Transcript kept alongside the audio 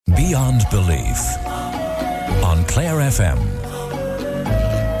Beyond Belief on Clare FM.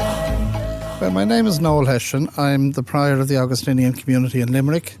 Well, my name is Noel Hession. I'm the prior of the Augustinian community in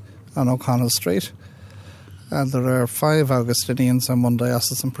Limerick on O'Connell Street. And there are 5 Augustinians and 1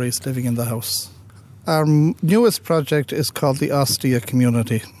 diocesan priest living in the house. Our newest project is called the Ostia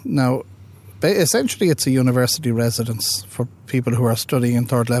Community. Now, essentially it's a university residence for people who are studying in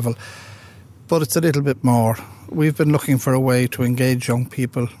third level, but it's a little bit more. We've been looking for a way to engage young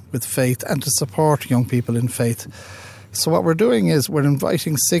people with faith and to support young people in faith. So what we're doing is we're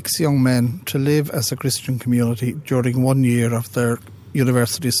inviting 6 young men to live as a Christian community during 1 year of their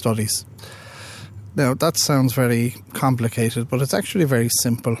university studies. Now, that sounds very complicated, but it's actually very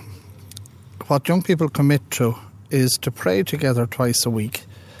simple. What young people commit to is to pray together twice a week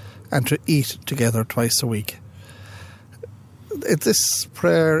and to eat together twice a week. This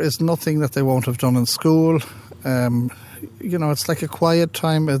prayer is nothing that they won't have done in school. It's like a quiet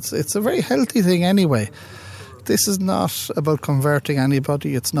time. It's a very healthy thing anyway. This is not about converting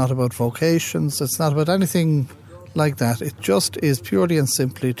anybody. It's not about vocations. It's not about anything like that. It just is purely and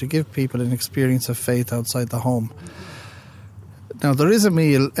simply to give people an experience of faith outside the home. Now, there is a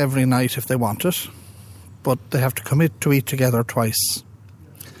meal every night if they want it, but they have to commit to eat together twice.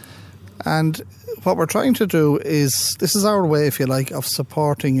 And what we're trying to do is, this is our way, if you like, of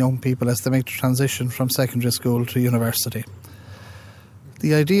supporting young people as they make the transition from secondary school to university.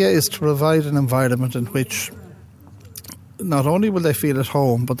 The idea is to provide an environment in which not only will they feel at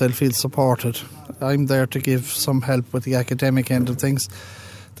home, but they'll feel supported. I'm there to give some help with the academic end of things.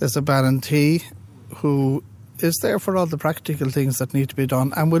 There's a Ballanty who is there for all the practical things that need to be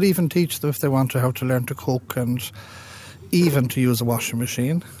done, and will even teach them if they want to how to learn to cook and even to use a washing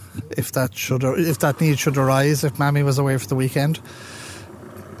machine, if that need should arise, if Mammy was away for the weekend.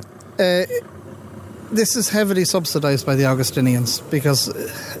 This is heavily subsidised by the Augustinians because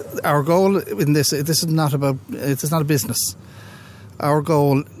our goal in this is not a business. Our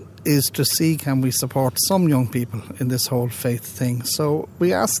goal is to see can we support some young people in this whole faith thing. So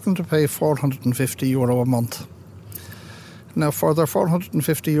we ask them to pay €450 a month. Now, for their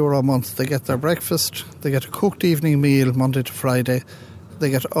 €450 a month, they get their breakfast, they get a cooked evening meal Monday to Friday, they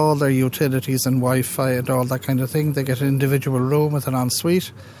get all their utilities and Wi-Fi and all that kind of thing. They get an individual room with an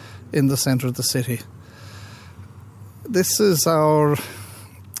ensuite in the centre of the city. This is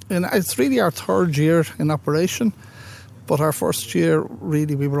it's really our 3rd year in operation, but our 1st year,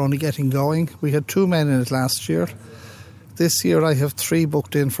 really, we were only getting going. We had 2 men in it last year. This year I have 3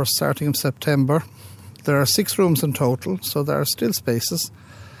 booked in for starting in September. There are 6 rooms in total, so there are still spaces.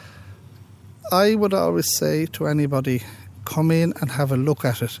 I would always say to anybody, come in and have a look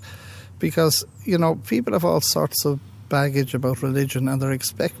at it. Because, people have all sorts of baggage about religion and they're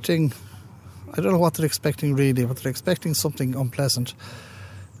expecting, I don't know what they're expecting really, but they're expecting something unpleasant.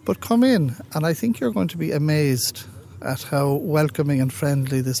 But come in, and I think you're going to be amazed at how welcoming and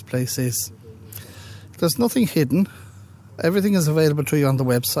friendly this place is. There's nothing hidden. Everything is available to you on the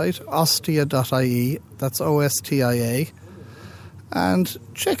website, ostia.ie, that's O-S-T-I-A, and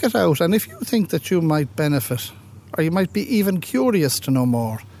check it out. And if you think that you might benefit, or you might be even curious to know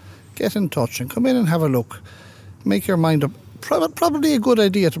more, get in touch and come in and have a look. Make your mind up. Probably a good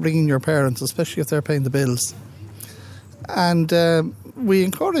idea to bring in your parents, especially if they're paying the bills. And we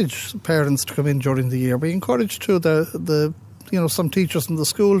encourage parents to come in during the year. We encourage too some teachers in the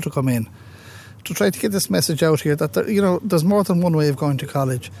school to come in, to try to get this message out here that there's more than one way of going to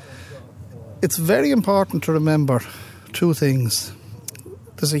college. It's very important to remember 2 things.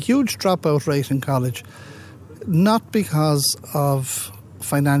 There's a huge dropout rate in college, not because of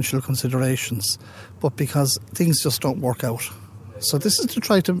financial considerations, but because things just don't work out. So this is to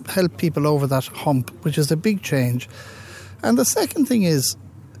try to help people over that hump, which is a big change. And the second thing is,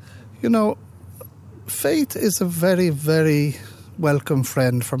 faith is a very, very welcome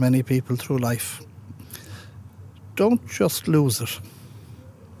friend for many people through life. Don't just lose it.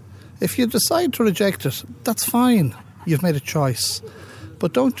 If you decide to reject it, that's fine. You've made a choice.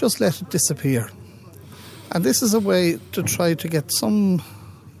 But don't just let it disappear. And this is a way to try to get some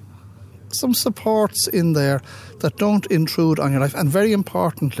supports in there that don't intrude on your life. And very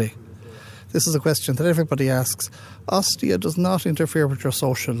importantly, this is a question that everybody asks, Ostia does not interfere with your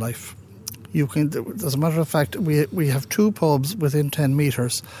social life. As a matter of fact, we have 2 pubs within 10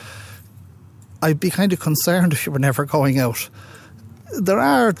 metres. I'd be kind of concerned if you were never going out. There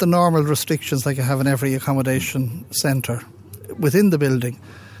are the normal restrictions like you have in every accommodation centre within the building.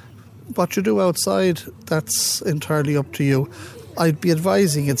 What you do outside, that's entirely up to you. I'd be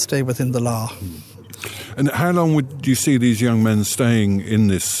advising it stay within the law. And how long would you see these young men staying in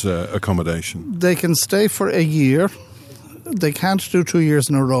this accommodation? They can stay for a year. They can't do 2 years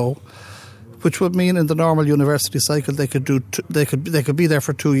in a row, which would mean in the normal university cycle they could be there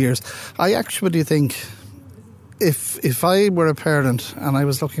for 2 years. I actually think if I were a parent and I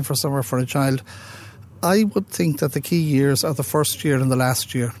was looking for somewhere for a child, I would think that the key years are the first year and the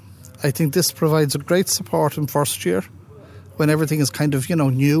last year. I think this provides a great support in first year when everything is kind of,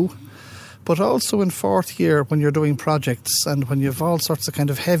 new, but also in fourth year when you're doing projects and when you have all sorts of kind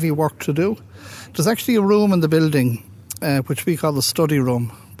of heavy work to do. There's actually a room in the building which we call the study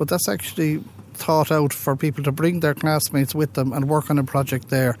room, but that's actually thought out for people to bring their classmates with them and work on a project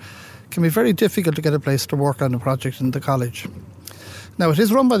there. It can be very difficult to get a place to work on a project in the college. Now, it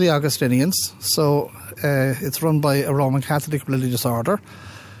is run by the Augustinians, so it's run by a Roman Catholic religious order.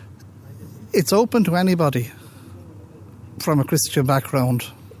 It's open to anybody from a Christian background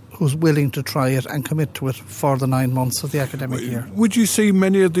who's willing to try it and commit to it for the 9 months of the academic year. Would you see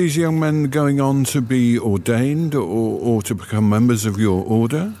many of these young men going on to be ordained or to become members of your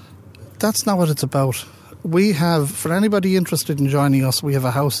order? That's not what it's about. We have, for anybody interested in joining us, we have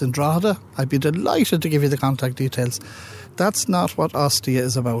a house in Drogheda. I'd be delighted to give you the contact details. That's not what Ostia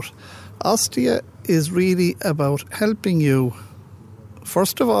is about. Ostia is really about helping you,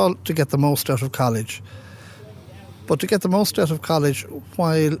 first of all, to get the most out of college. But to get the most out of college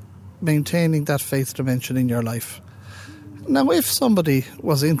while maintaining that faith dimension in your life. Now, if somebody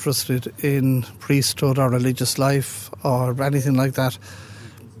was interested in priesthood or religious life or anything like that,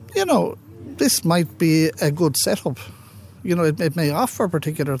 this might be a good setup. It may offer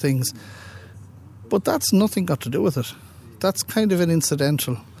particular things, but that's nothing got to do with it. That's kind of an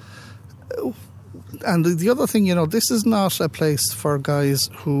incidental. And the other thing, this is not a place for guys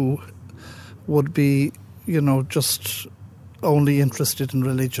who would be, just only interested in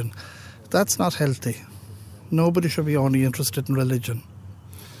religion. That's not healthy. Nobody should be only interested in religion.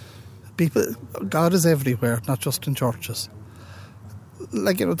 God is everywhere, not just in churches.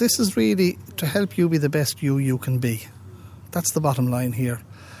 This is really to help you be the best you can be. That's the bottom line here.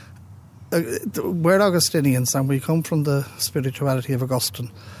 We're Augustinians and we come from the spirituality of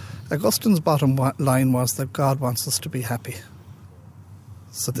Augustine. Augustine's bottom line was that God wants us to be happy.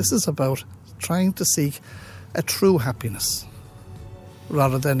 So this is about trying to seek a true happiness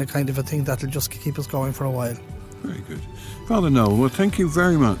rather than a kind of a thing that'll just keep us going for a while. Very good. Father Noel, well, thank you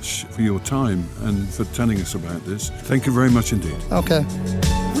very much for your time and for telling us about this. Thank you very much indeed. Okay.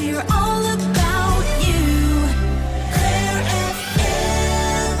 We're